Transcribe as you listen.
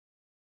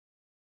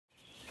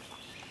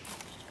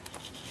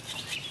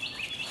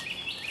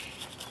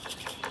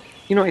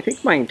I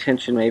think my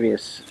intention maybe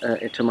is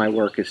to my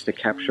work is to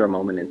capture a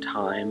moment in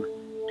time,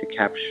 to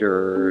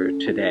capture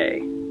today,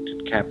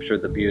 to capture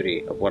the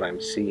beauty of what I'm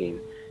seeing,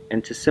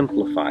 and to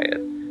simplify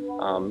it.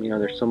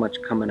 There's so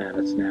much coming at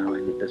us now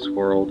in this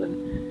world,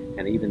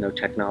 and even though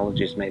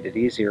technology has made it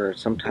easier,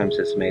 sometimes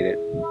it's made it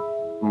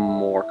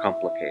more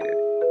complicated.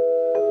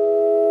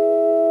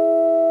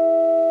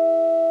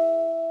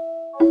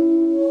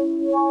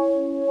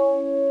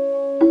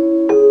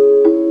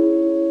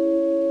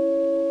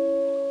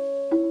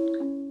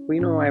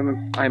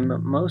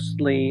 I'm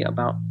mostly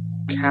about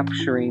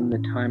capturing the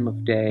time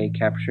of day,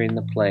 capturing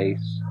the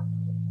place,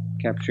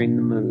 capturing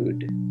the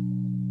mood,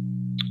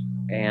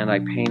 and I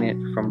paint it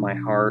from my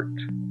heart,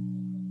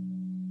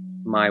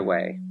 my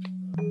way.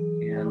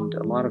 And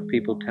a lot of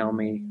people tell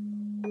me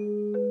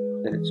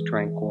that it's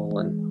tranquil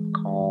and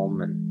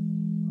calm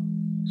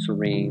and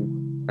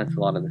serene. That's a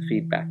lot of the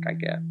feedback I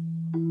get.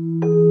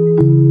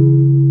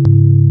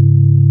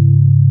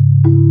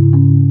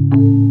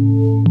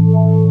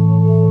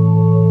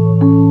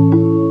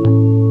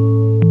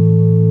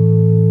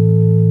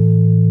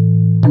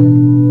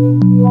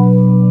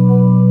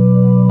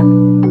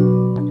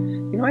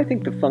 I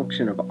think the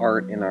function of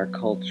art in our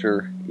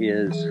culture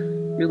is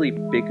really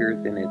bigger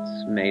than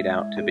it's made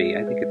out to be.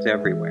 I think it's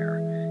everywhere,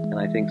 and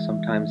I think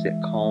sometimes it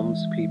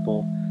calms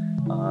people,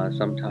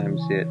 sometimes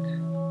it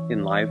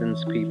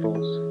enlivens people.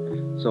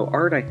 So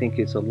art, I think,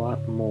 is a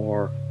lot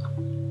more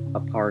a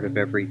part of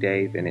every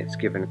day than it's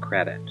given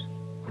credit.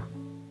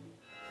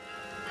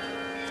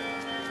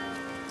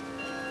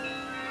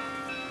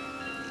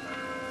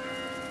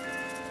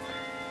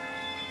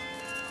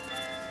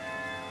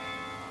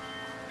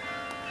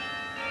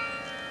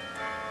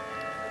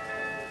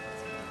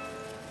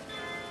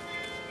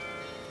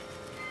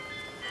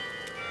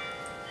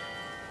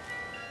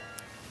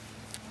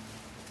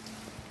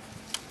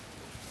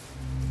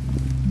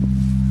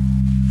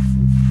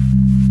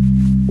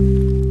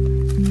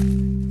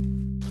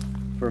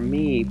 For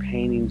me,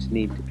 paintings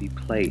need to be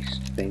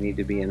placed. They need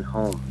to be in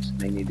homes.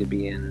 They need to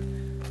be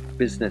in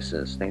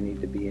businesses. They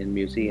need to be in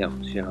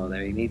museums.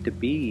 They need to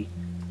be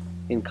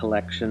in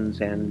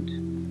collections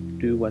and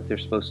do what they're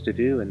supposed to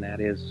do, and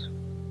that is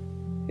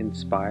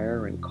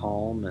inspire and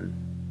calm and,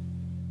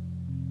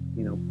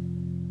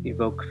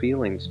 evoke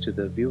feelings to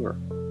the viewer.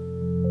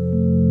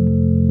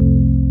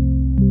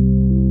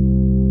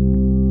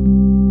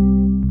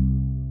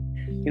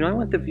 I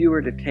want the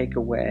viewer to take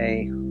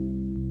away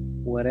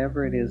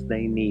whatever it is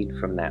they need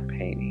from that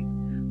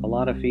painting. A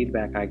lot of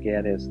feedback I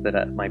get is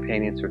that my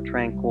paintings are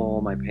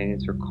tranquil, my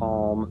paintings are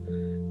calm,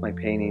 my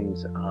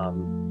paintings,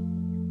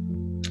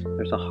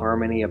 there's a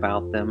harmony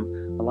about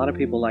them. A lot of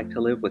people like to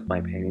live with my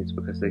paintings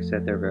because they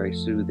said they're very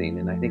soothing,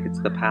 and I think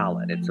it's the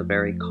palette. It's a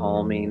very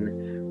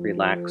calming,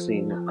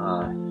 relaxing,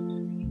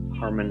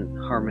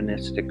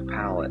 harmonistic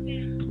palette.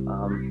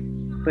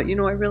 But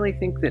I really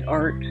think that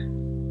art,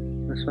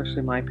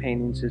 especially my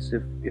paintings, is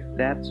if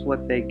that's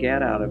what they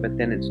get out of it,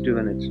 then it's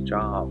doing its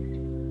job.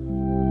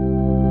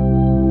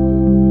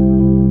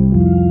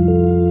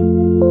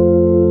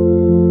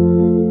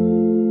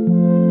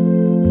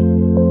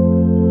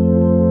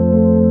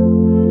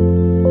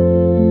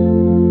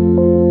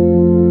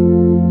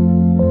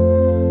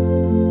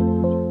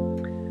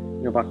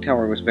 Bok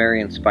Tower was very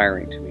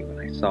inspiring to me when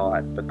I saw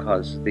it,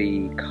 because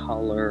the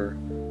color,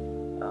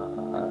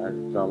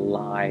 the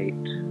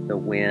light, the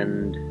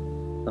wind,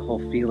 the whole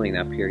feeling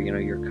up here,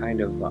 you're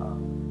kind of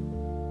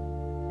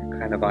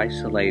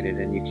isolated,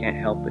 and you can't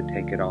help but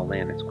take it all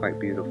in. It's quite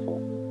beautiful,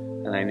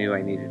 and I knew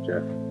I needed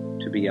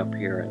to be up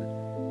here and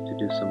to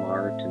do some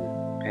art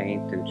and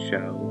paint and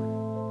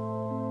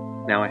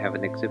show. Now I have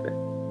an exhibit.